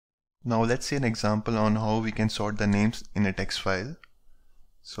Now let's see an example on how we can sort the names in a text file.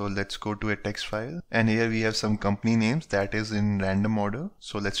 So let's go to a text file, and here we have some company names that is in random order.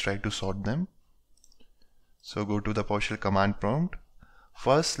 So let's try to sort them. So go to the PowerShell command prompt.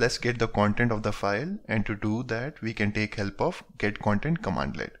 First, let's get the content of the file, and to do that we can take help of get content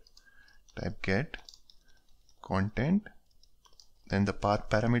commandlet. Type get content, then the path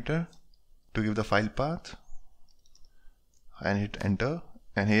parameter to give the file path, and hit enter.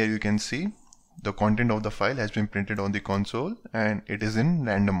 And here you can see the content of the file has been printed on the console and it is in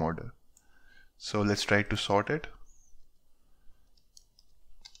random order. So let's try to sort it.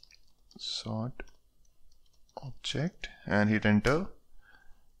 Sort object and hit enter.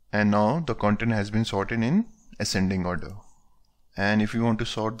 And now the content has been sorted in ascending order. And if you want to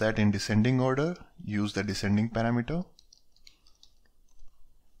sort that in descending order, use the descending parameter.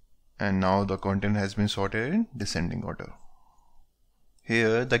 And now the content has been sorted in descending order.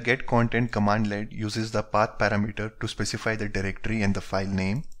 Here the get content commandlet uses the path parameter to specify the directory and the file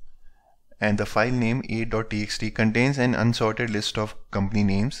name. And the file name a.txt contains an unsorted list of company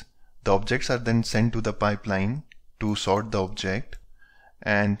names. The objects are then sent to the pipeline to sort the object.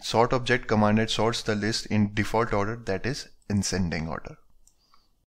 And sort object commandlet sorts the list in default order, that is ascending order.